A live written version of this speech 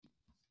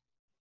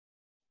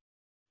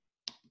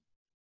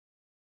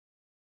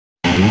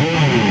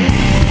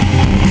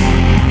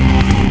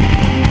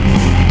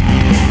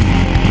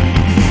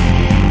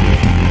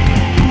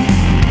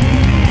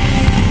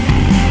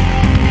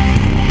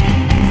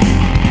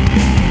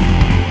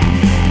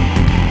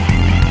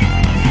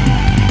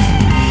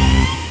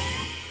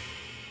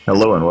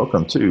Hello and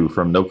welcome to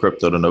From No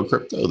Crypto to No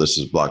Crypto. This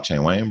is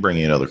Blockchain Wayne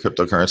bringing you another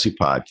cryptocurrency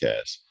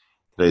podcast.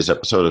 Today's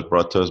episode is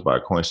brought to us by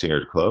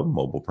Coincierge Club,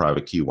 mobile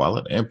private key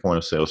wallet and point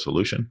of sale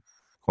solution.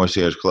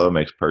 Coincierge Club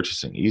makes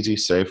purchasing easy,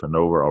 safe, and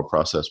overall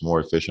process more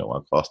efficient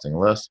while costing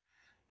less,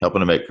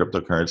 helping to make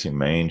cryptocurrency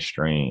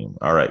mainstream.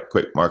 All right,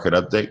 quick market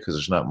update because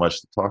there's not much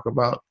to talk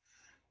about.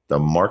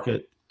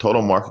 The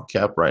total market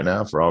cap right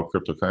now for all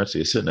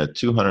cryptocurrency is sitting at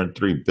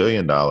 $203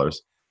 billion,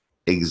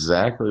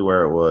 exactly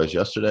where it was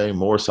yesterday.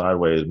 More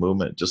sideways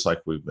movement, just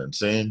like we've been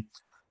seeing.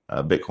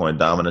 Bitcoin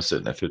dominance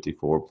sitting at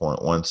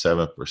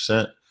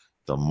 54.17%.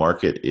 The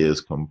market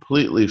is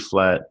completely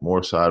flat,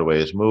 more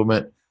sideways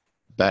movement.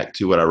 Back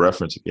to what I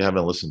referenced. If you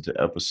haven't listened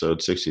to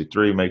episode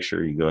 63, make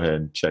sure you go ahead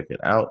and check it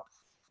out.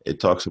 It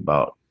talks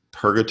about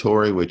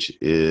purgatory, which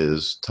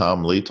is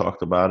Tom Lee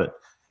talked about it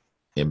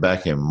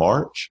back in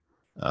March.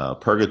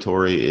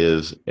 Purgatory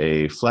is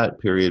a flat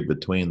period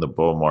between the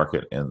bull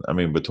market and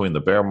between the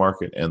bear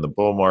market and the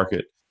bull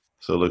market.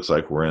 So it looks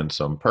like we're in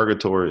some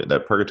purgatory,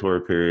 that purgatory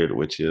period,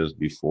 which is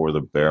before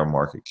the bear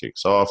market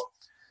kicks off.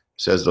 It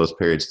says those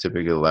periods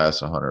typically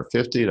last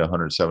 150 to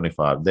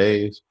 175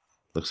 days.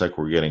 Looks like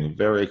we're getting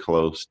very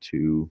close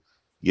to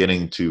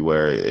getting to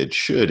where it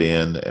should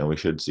end, and we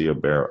should see a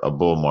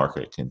bull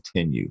market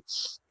continue.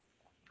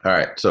 All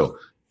right. So,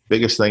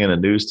 biggest thing in the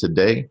news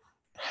today,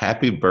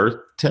 happy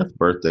 10th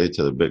birthday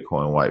to the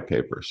Bitcoin white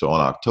paper. So, on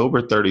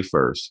October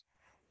 31st,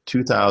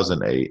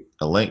 2008,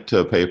 a link to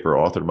a paper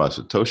authored by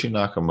Satoshi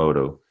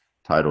Nakamoto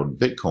titled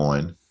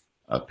Bitcoin,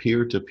 a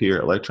peer to peer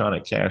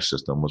electronic cash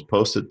system, was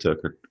posted to a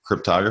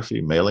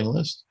cryptography mailing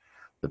list.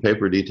 The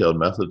paper detailed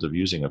methods of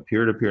using a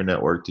peer to peer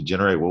network to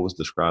generate what was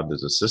described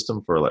as a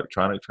system for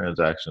electronic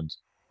transactions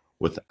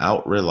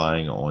without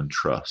relying on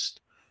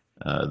trust.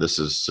 This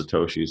is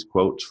Satoshi's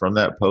quotes from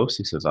that post.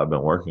 He says, I've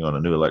been working on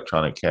a new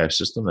electronic cash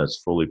system that's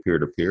fully peer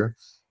to peer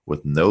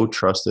with no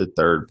trusted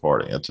third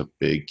party. That's a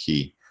big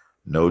key.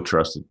 No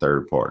trusted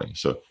third party.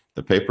 So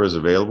the paper is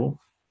available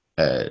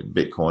at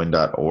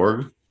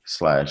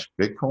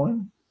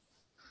bitcoin.org/Bitcoin.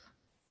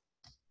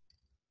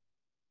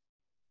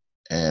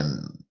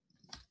 And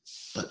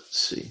let's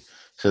see. It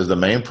says the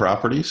main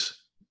properties: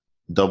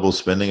 double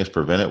spending is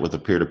prevented with a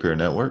peer to peer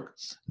network,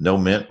 no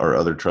mint or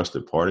other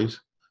trusted parties.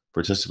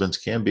 Participants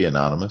can be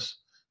anonymous.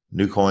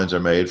 New coins are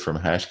made from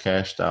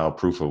Hashcash style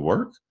proof of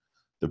work.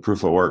 The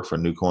proof of work for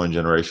new coin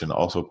generation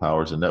also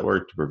powers the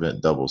network to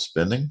prevent double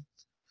spending.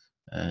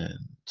 And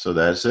so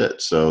that's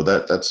it. So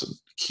that's a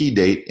key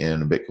date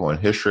in Bitcoin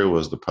history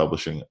was the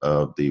publishing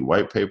of the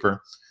white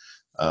paper.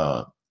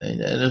 And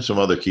then some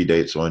other key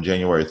dates. So on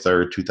January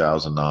 3rd,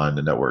 2009,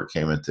 the network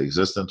came into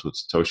existence with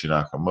Satoshi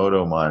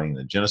Nakamoto mining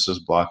the Genesis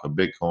block of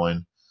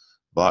Bitcoin,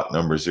 block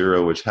number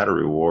 0, which had a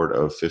reward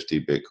of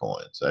 50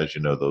 Bitcoins. As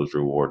you know, those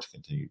rewards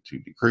continue to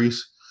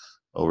decrease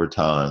over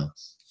time.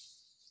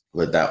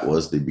 But that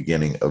was the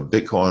beginning of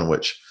Bitcoin,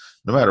 which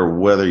no matter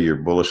whether you're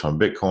bullish on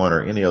Bitcoin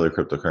or any other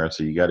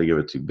cryptocurrency, you got to give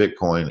it to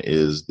Bitcoin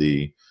is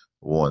the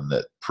one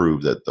that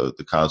proved that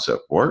the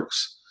concept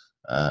works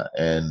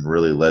and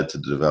really led to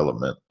the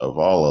development of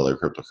all other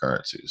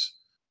cryptocurrencies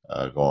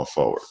going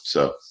forward.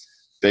 So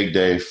big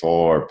day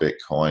for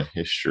Bitcoin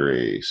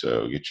history.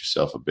 So get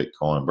yourself a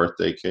Bitcoin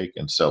birthday cake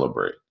and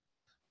celebrate.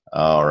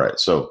 All right.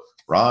 So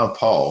Ron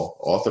Paul,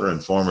 author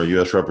and former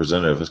U.S.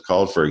 representative, has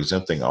called for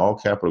exempting all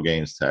capital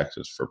gains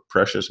taxes for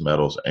precious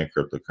metals and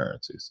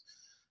cryptocurrencies.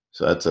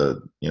 So that's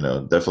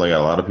definitely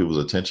got a lot of people's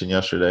attention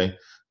yesterday.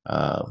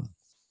 Um,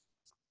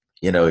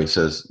 he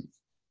says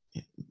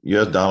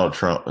U.S. Donald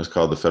Trump has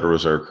called the Federal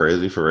Reserve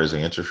crazy for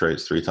raising interest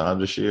rates 3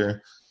 times this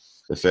year.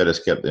 The Fed has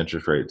kept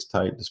interest rates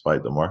tight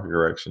despite the market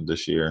correction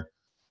this year.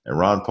 And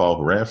Ron Paul,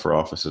 who ran for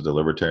office of the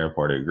Libertarian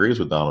Party, agrees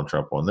with Donald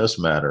Trump on this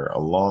matter,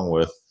 along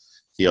with,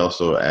 he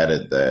also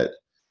added that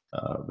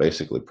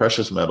basically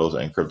precious metals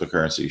and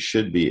cryptocurrency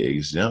should be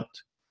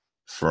exempt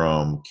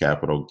from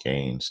capital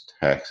gains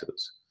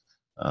taxes.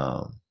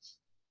 Um,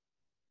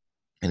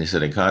 and he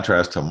said, in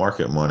contrast to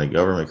market money,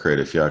 government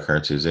created fiat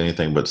currency is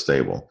anything but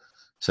stable.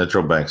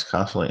 Central banks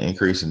constantly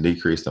increase and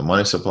decrease the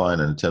money supply in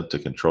an attempt to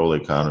control the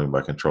economy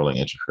by controlling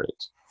interest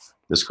rates.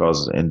 This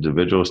causes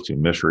individuals to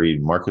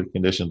misread market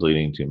conditions,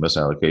 leading to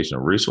misallocation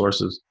of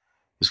resources.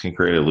 This can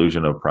create an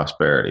illusion of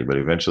prosperity, but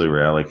eventually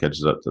reality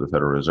catches up to the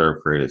Federal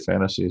Reserve created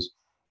fantasies.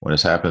 When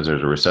this happens,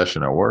 there's a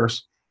recession or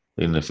worse,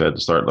 leading the Fed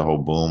to start the whole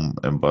boom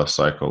and bust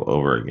cycle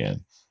over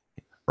again.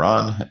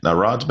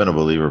 Ron's been a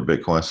believer of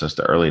Bitcoin since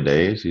the early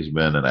days. He's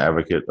been an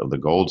advocate of the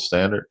gold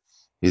standard.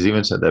 He's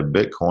even said that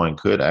Bitcoin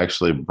could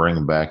actually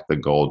bring back the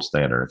gold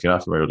standard. If you're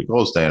not familiar with the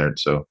gold standard,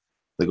 so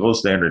the gold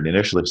standard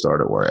initially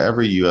started where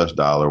every US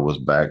dollar was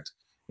backed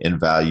in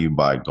value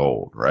by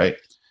gold, right?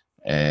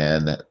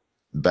 And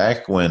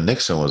back when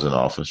Nixon was in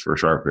office for a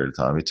short period of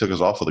time, he took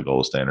us off of the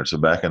gold standard. So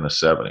back in the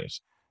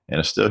 70s. And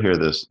I still hear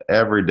this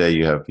every day.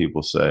 You have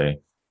people say,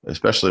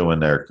 especially when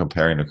they're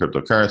comparing to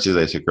cryptocurrency,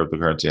 they say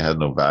cryptocurrency has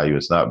no value.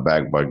 It's not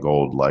backed by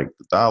gold like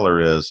the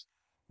dollar is,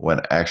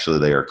 when actually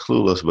they are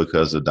clueless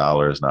because the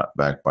dollar is not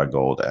backed by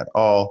gold at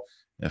all.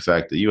 In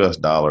fact, the US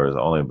dollar is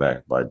only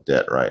backed by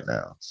debt right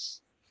now.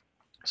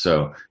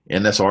 So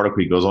in this article,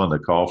 he goes on to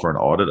call for an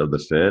audit of the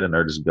Fed and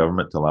urges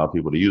government to allow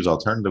people to use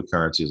alternative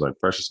currencies like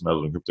precious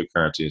metals and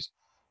cryptocurrencies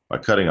by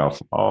cutting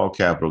off all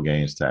capital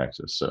gains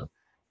taxes. So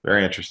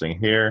very interesting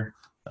here.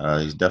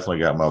 He's definitely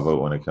got my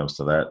vote when it comes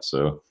to that.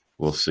 So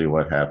we'll see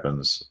what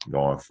happens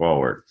going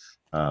forward.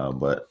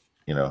 But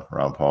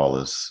Ron Paul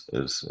is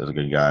a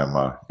good guy in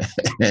my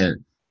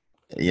and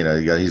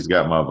he's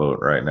got my vote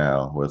right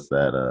now with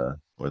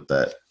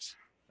that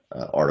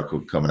article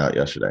coming out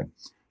yesterday.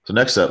 So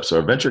next up,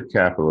 our venture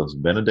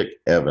capitalist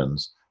Benedict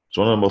Evans, is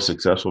one of the most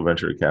successful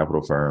venture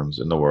capital firms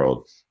in the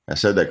world, has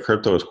said that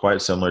crypto is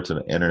quite similar to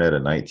the internet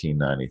in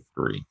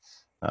 1993.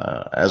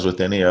 As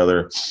with any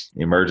other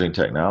emerging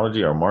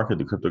technology, our market,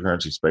 the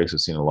cryptocurrency space,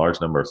 has seen a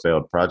large number of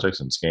failed projects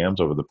and scams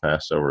over the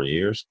past several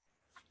years.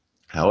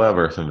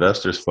 However, if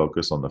investors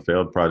focus on the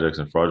failed projects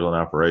and fraudulent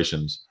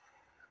operations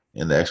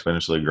in the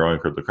exponentially growing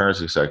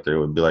cryptocurrency sector, it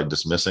would be like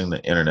dismissing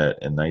the internet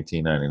in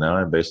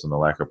 1999 based on the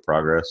lack of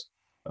progress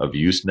of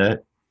Usenet,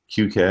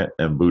 QCat,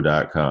 and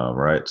Boo.com,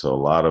 right? So a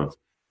lot of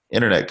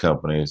internet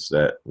companies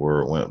that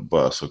went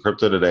bust. So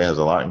crypto today has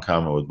a lot in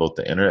common with both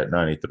the internet in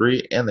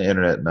 93 and the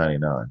internet in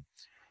 99.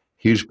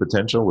 Huge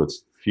potential with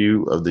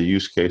few of the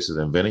use cases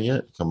inventing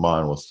it,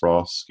 combined with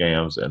fraud,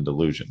 scams, and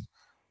delusion.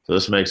 So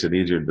this makes it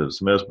easier to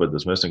dismiss, but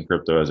dismissing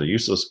crypto as a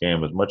useless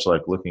scam is much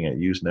like looking at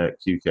Usenet,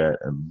 QCat,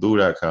 and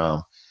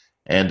Boo.com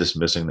and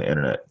dismissing the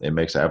internet. It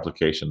makes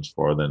applications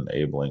for the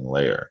enabling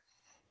layer,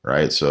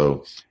 right?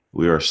 So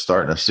we are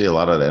starting to see a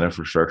lot of that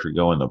infrastructure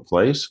go into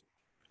place.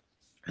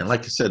 And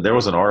like I said, there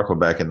was an article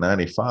back in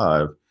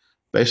 95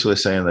 basically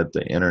saying that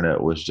the internet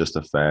was just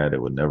a fad.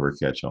 It would never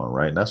catch on,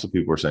 right? And that's what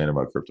people were saying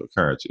about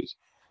cryptocurrencies.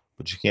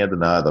 But you can't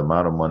deny the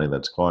amount of money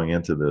that's going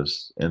into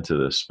this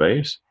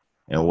space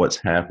and what's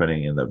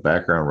happening in the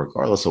background,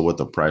 regardless of what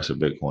the price of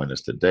Bitcoin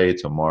is today,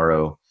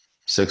 tomorrow,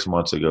 6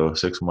 months ago,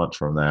 6 months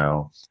from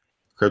now.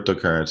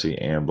 Cryptocurrency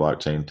and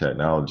blockchain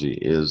technology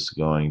is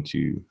going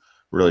to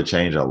really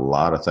change a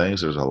lot of things.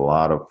 There's a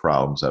lot of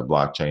problems that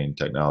blockchain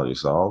technology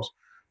solves,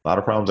 a lot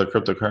of problems that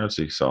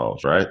cryptocurrency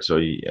solves, right? So,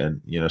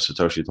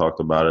 Satoshi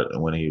talked about it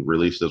when he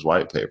released his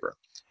white paper,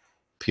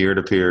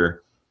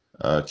 peer-to-peer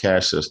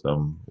cash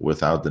system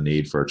without the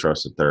need for a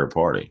trusted third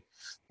party.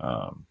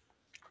 Um,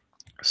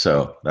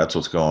 so that's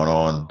what's going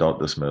on. Don't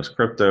dismiss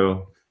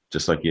crypto,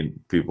 just like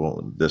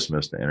people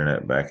dismissed the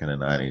internet back in the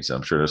 90s.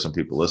 I'm sure there's some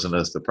people listening to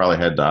this that probably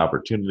had the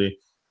opportunity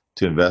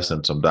to invest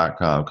in some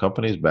 .com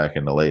companies back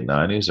in the late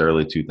 90s,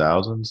 early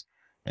 2000s,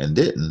 and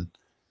didn't.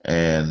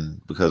 And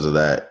because of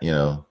that,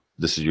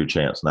 this is your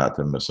chance not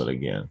to miss it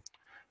again.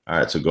 All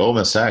right, so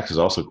Goldman Sachs has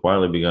also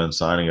quietly begun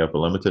signing up a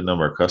limited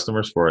number of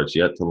customers for its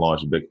yet to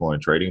launch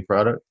Bitcoin trading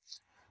product.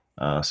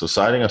 So,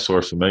 citing a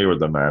source familiar with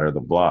the matter, The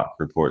Block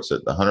reports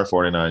that the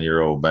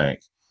 149-year-old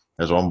bank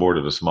has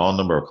onboarded a small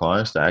number of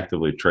clients to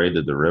actively trade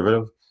the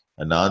derivative,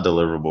 a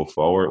non-deliverable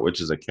forward,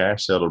 which is a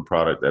cash-settled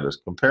product that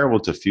is comparable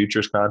to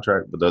futures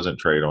contract but doesn't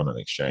trade on an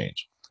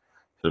exchange.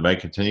 So the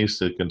bank continues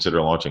to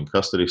consider launching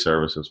custody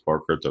services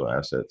for crypto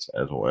assets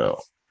as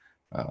well.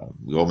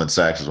 Goldman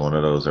Sachs is one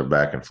of those that are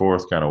back and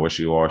forth, kind of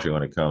wishy-washy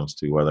when it comes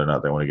to whether or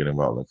not they want to get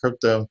involved in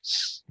crypto.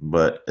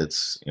 But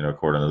it's,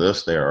 according to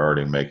this, they are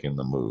already making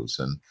the moves.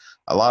 And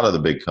a lot of the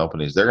big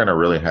companies, they're going to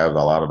really have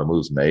a lot of the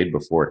moves made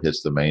before it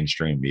hits the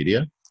mainstream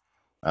media.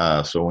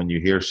 So when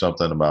you hear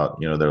something about,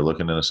 they're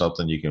looking into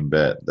something, you can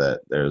bet that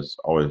there's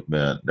already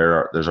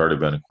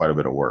been quite a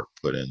bit of work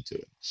put into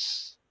it.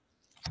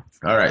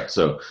 All right,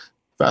 so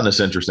found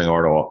this interesting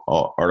article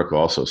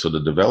also. So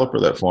the developer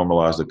that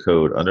formalized the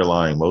code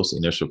underlying most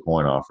initial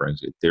coin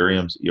offerings,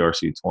 Ethereum's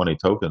ERC20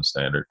 token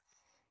standard,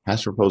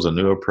 has proposed a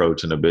new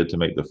approach in a bid to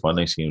make the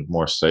funding schemes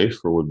more safe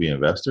for would-be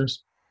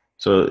investors.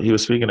 So he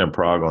was speaking in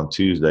Prague on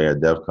Tuesday at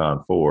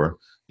DevCon 4,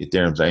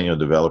 Ethereum's annual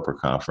developer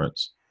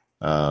conference.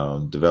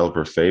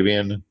 Developer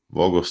Fabian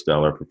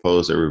Vogelsteller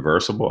proposed a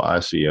reversible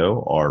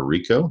ICO, or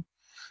RICO,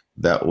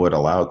 that would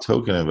allow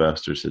token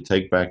investors to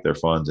take back their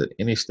funds at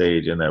any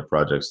stage in their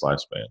project's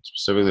lifespan.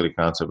 Specifically, the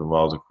concept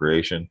involves the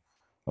creation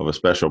of a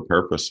special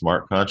purpose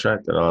smart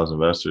contract that allows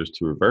investors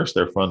to reverse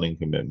their funding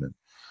commitment.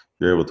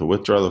 You're able to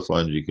withdraw the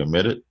funds you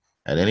committed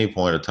at any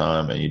point of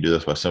time, and you do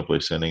this by simply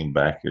sending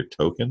back your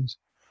tokens.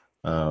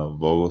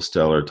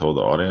 Vogelsteller told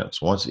the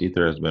audience, once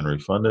Ether has been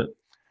refunded,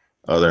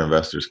 other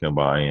investors can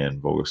buy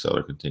in.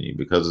 Vogelsteller continued,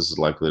 because this is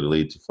likely to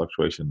lead to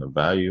fluctuation in the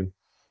value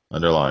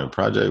underlying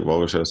project.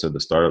 Vogelsteller said the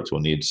startups will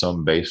need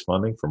some base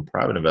funding from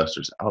private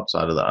investors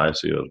outside of the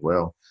ICO as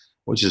well,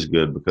 which is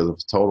good, because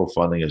if total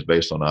funding is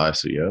based on the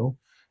ICO,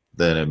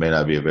 then it may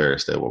not be a very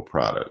stable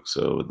product.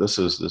 So this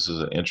is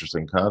an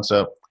interesting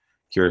concept.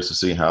 Curious to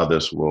see how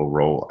this will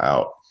roll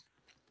out.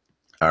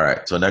 All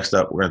right, so next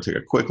up, we're going to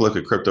take a quick look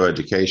at crypto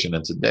education.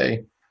 And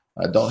today,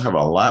 I don't have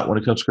a lot when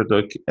it comes to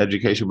crypto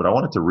education, but I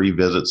wanted to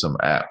revisit some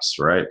apps,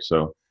 right?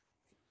 So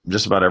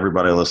just about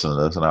everybody listening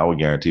to this, and I would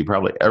guarantee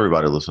probably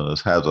everybody listening to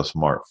this has a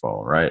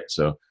smartphone, right?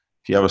 So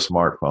if you have a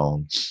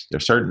smartphone,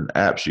 there's certain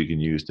apps you can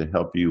use to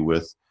help you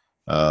with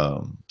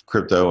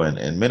crypto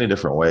in many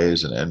different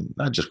ways, and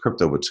not just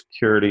crypto, but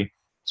security.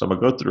 So I'm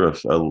gonna go through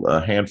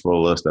a handful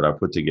of lists that I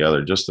put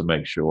together just to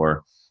make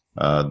sure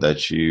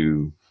that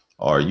you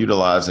are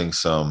utilizing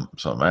some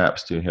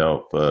apps to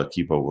help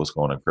keep up with what's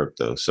going on in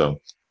crypto. So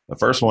the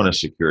first one is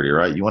security,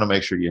 right? You want to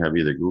make sure you have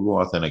either Google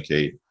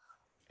Authenticate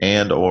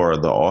and or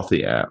the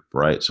Authy app,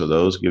 right? So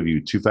those give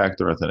you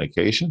two-factor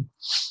authentication,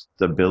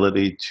 the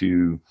ability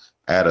to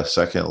add a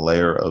second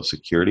layer of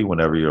security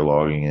whenever you're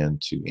logging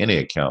into any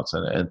accounts.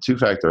 And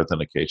two-factor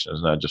authentication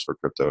is not just for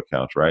crypto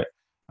accounts, right?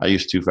 I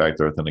use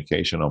two-factor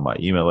authentication on my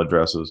email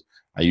addresses.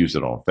 I use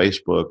it on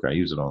Facebook. I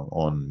use it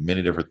on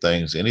many different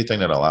things. Anything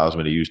that allows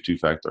me to use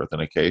two-factor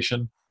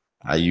authentication,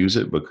 I use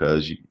it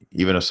because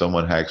even if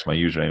someone hacks my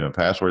username and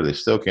password, they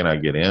still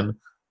cannot get in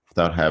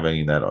without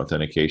having that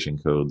authentication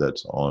code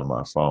that's on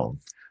my phone.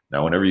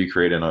 Now, whenever you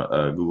create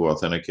a Google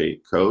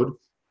Authenticate code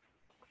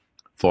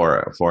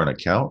for an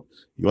account,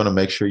 you want to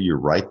make sure you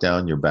write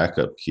down your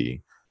backup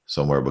key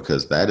somewhere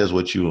because that is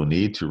what you will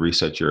need to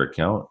reset your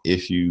account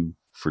if you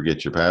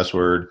forget your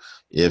password.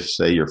 If,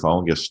 say, your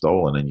phone gets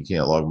stolen and you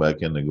can't log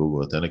back into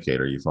Google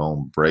Authenticator, your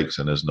phone breaks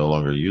and is no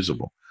longer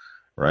usable,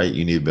 right?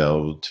 You need to be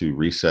able to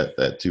reset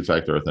that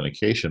two-factor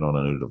authentication on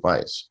a new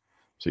device.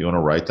 So you want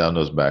to write down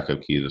those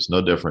backup keys. It's no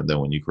different than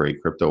when you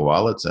create crypto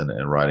wallets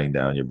and writing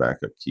down your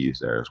backup keys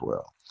there as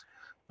well.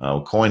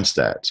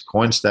 CoinStats.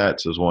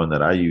 CoinStats is one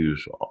that I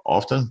use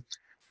often.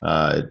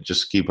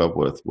 Just keep up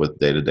with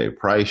day-to-day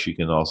price. You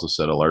can also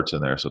set alerts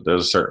in there. So if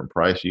there's a certain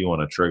price you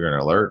want to trigger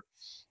an alert,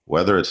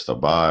 whether it's to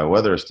buy,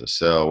 whether it's to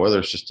sell, whether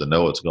it's just to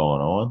know what's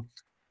going on,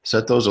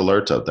 set those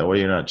alerts up. That way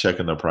you're not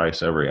checking the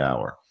price every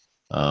hour.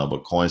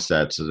 But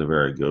CoinStats is a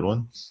very good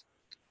one.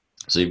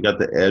 So you've got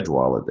the Edge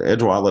wallet. The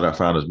Edge wallet I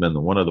found has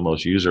been one of the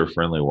most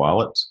user-friendly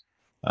wallets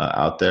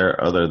out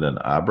there other than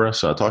Abra.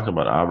 So I talked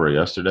about Abra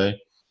yesterday,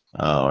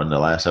 or in the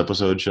last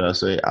episode, should I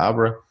say.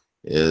 Abra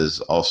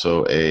is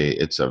also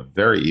it's a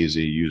very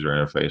easy user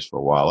interface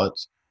for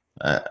wallets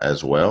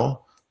as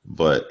well.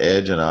 But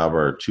Edge and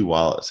Abra are two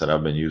wallets that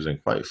I've been using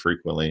quite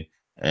frequently,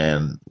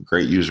 and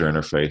great user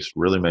interface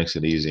really makes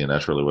it easy, and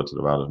that's really what it's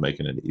about, is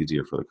making it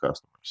easier for the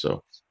customer.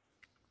 So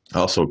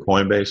also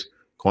Coinbase.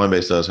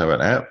 Coinbase does have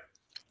an app.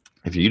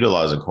 If you're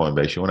utilizing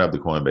Coinbase, you want to have the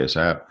Coinbase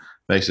app.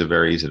 Makes it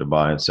very easy to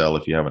buy and sell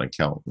if you have an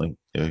account link,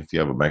 if you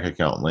have a bank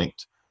account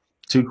linked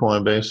to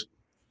Coinbase.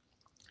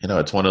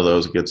 It's one of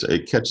those,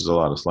 it catches a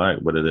lot of slack,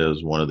 but it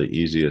is one of the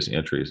easiest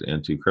entries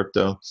into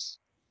crypto.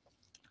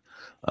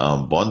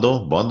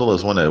 Bundle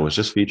is one that was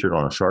just featured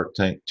on a Shark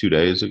Tank 2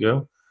 days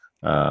ago.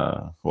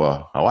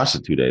 Well, I watched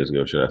it 2 days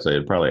ago, should I say?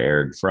 It probably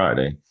aired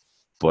Friday.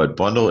 But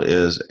Bundle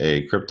is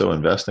a crypto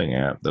investing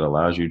app that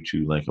allows you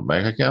to link a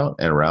bank account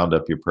and round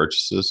up your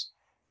purchases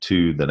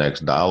to the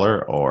next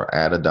dollar, or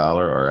add a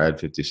dollar, or add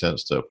 50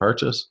 cents to a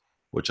purchase,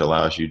 which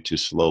allows you to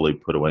slowly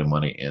put away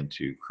money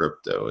into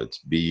crypto. It's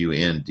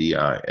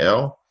Bundil.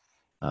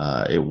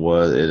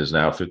 It is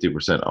now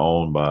 50%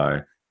 owned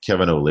by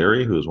Kevin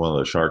O'Leary, who is one of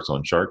the sharks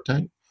on Shark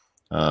Tank.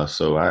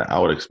 So I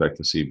would expect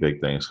to see big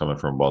things coming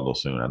from Bundle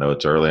soon. I know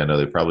it's early. I know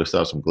they probably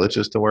still have some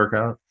glitches to work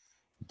out,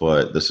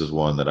 but this is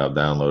one that I've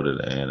downloaded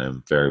and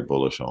am very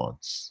bullish on.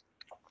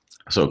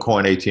 So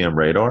Coin ATM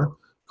Radar.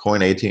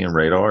 Coin ATM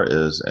Radar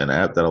is an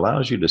app that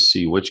allows you to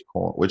see which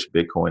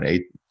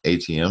Bitcoin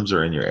ATMs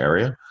are in your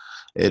area.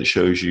 It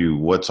shows you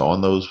what's on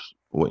those,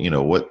 what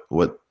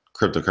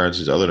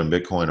cryptocurrencies other than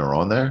Bitcoin are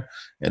on there,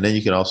 and then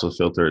you can also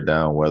filter it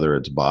down whether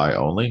it's buy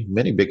only.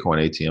 Many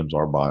Bitcoin ATMs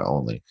are buy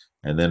only,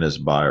 and then it's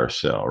buy or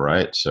sell,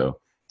 right?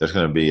 So there's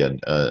going to be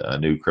a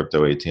new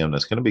crypto ATM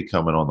that's going to be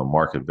coming on the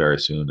market very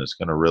soon. That's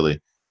going to really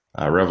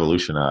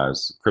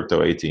revolutionize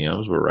crypto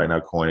ATMs. But right now,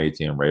 Coin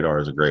ATM Radar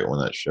is a great one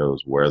that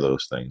shows where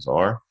those things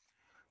are.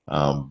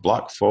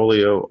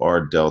 Blockfolio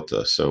or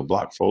Delta. So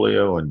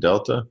Blockfolio and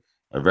Delta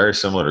are very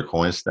similar to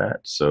CoinStat.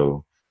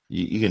 So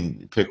you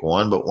can pick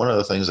one, but one of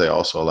the things they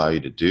also allow you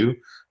to do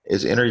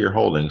is enter your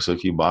holdings. So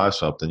if you buy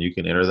something, you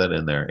can enter that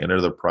in there,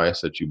 enter the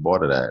price that you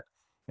bought it at,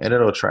 and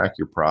it'll track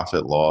your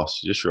profit,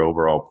 loss, just your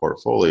overall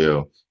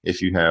portfolio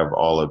if you have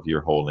all of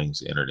your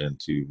holdings entered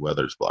into,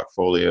 whether it's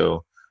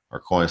Blockfolio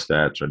or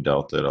CoinStats or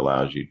Delta. It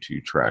allows you to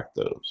track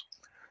those.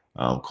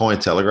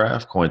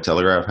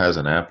 Cointelegraph has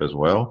an app as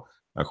well.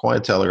 Now,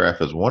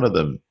 Cointelegraph is one of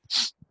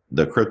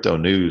the crypto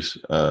news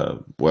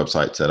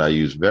websites that I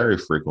use very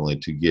frequently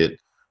to get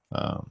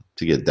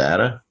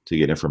data, to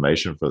get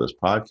information for this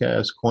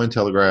podcast.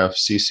 Cointelegraph,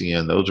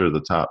 CCN, those are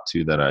the top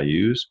two that I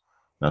use.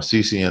 Now,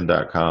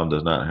 CCN.com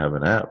does not have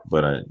an app,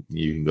 but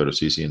you can go to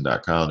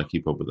CCN.com to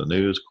keep up with the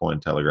news.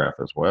 Cointelegraph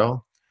as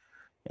well,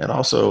 and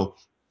also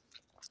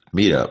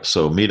Meetup.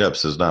 So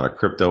Meetups is not a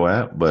crypto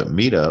app, but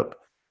Meetup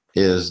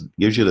gives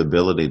you the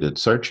ability to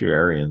search your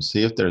area and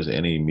see if there's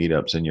any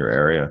meetups in your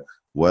area,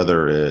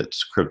 whether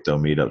it's crypto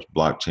meetups,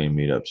 blockchain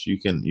meetups. You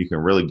can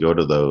really go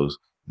to those,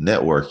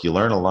 network. You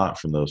learn a lot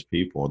from those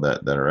people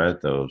that are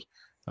at those.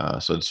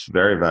 So it's a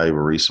very valuable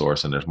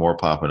resource, and there's more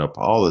popping up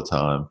all the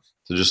time.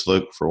 So just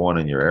look for one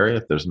in your area.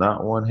 If there's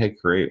not one, hey,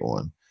 create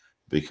one,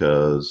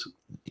 because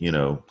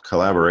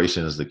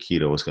collaboration is the key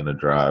to what's going to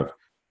drive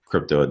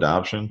crypto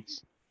adoption.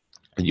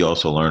 And you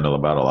also learn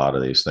about a lot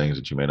of these things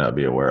that you may not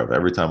be aware of.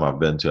 Every time I've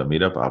been to a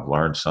meetup, I've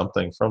learned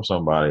something from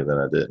somebody that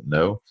I didn't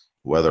know,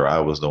 whether I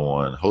was the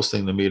one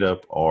hosting the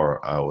meetup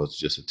or I was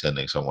just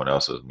attending someone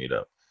else's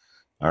meetup.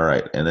 All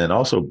right. And then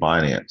also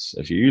Binance.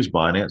 If you use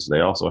Binance, they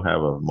also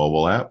have a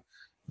mobile app.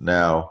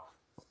 Now,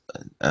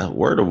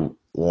 word of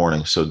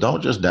warning. So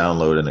don't just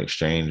download an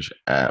exchange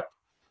app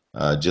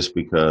just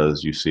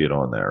because you see it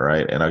on there,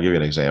 right? And I'll give you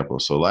an example.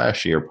 So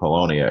last year,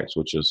 Poloniex,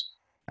 which is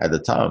at the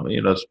time,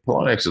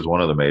 Poloniex is one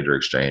of the major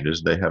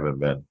exchanges. They haven't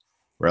been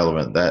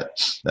relevant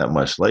that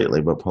much lately,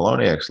 but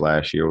Poloniex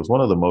last year was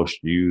one of the most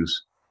used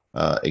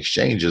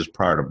exchanges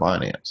prior to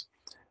Binance.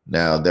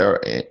 Now, there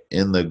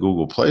in the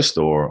Google Play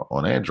Store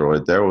on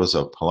Android, there was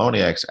a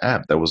Poloniex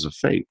app that was a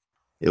fake.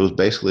 It was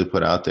basically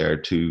put out there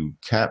to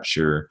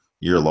capture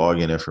your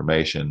login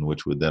information,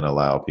 which would then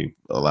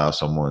allow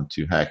someone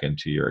to hack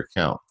into your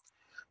account.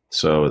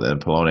 So then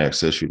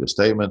Poloniex issued a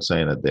statement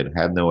saying that they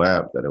had no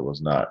app, that it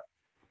was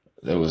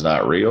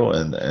not real,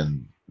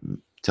 and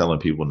telling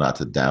people not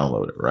to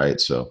download it.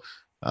 Right. So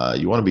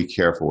you want to be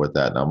careful with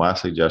that. Now, my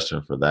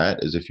suggestion for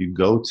that is if you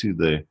go to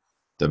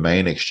the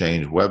main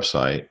exchange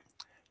website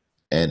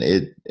and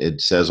it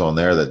says on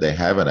there that they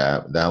have an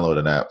app, download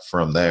an app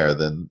from there,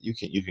 then you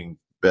can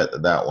bet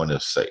that one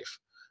is safe.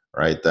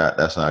 Right.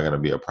 That's not going to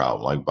be a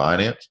problem. Like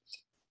Binance,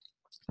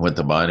 went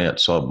to Binance,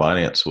 saw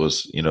Binance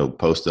was,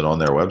 posted on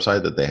their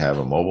website that they have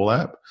a mobile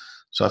app.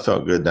 So I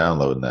felt good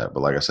downloading that. But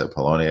like I said,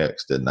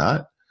 Poloniex did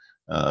not.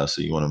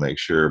 So you want to make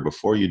sure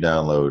before you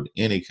download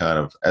any kind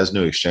of, as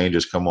new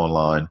exchanges come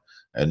online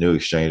and new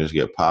exchanges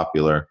get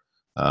popular,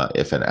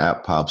 if an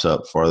app pops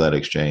up for that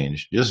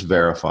exchange, just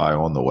verify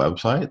on the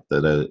website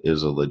that it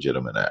is a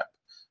legitimate app,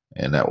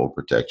 and that will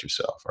protect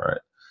yourself. All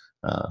right.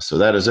 So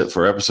that is it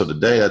for episode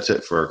today. That's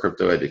it for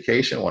crypto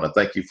education. I want to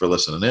thank you for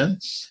listening in,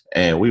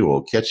 and we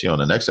will catch you on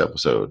the next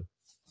episode.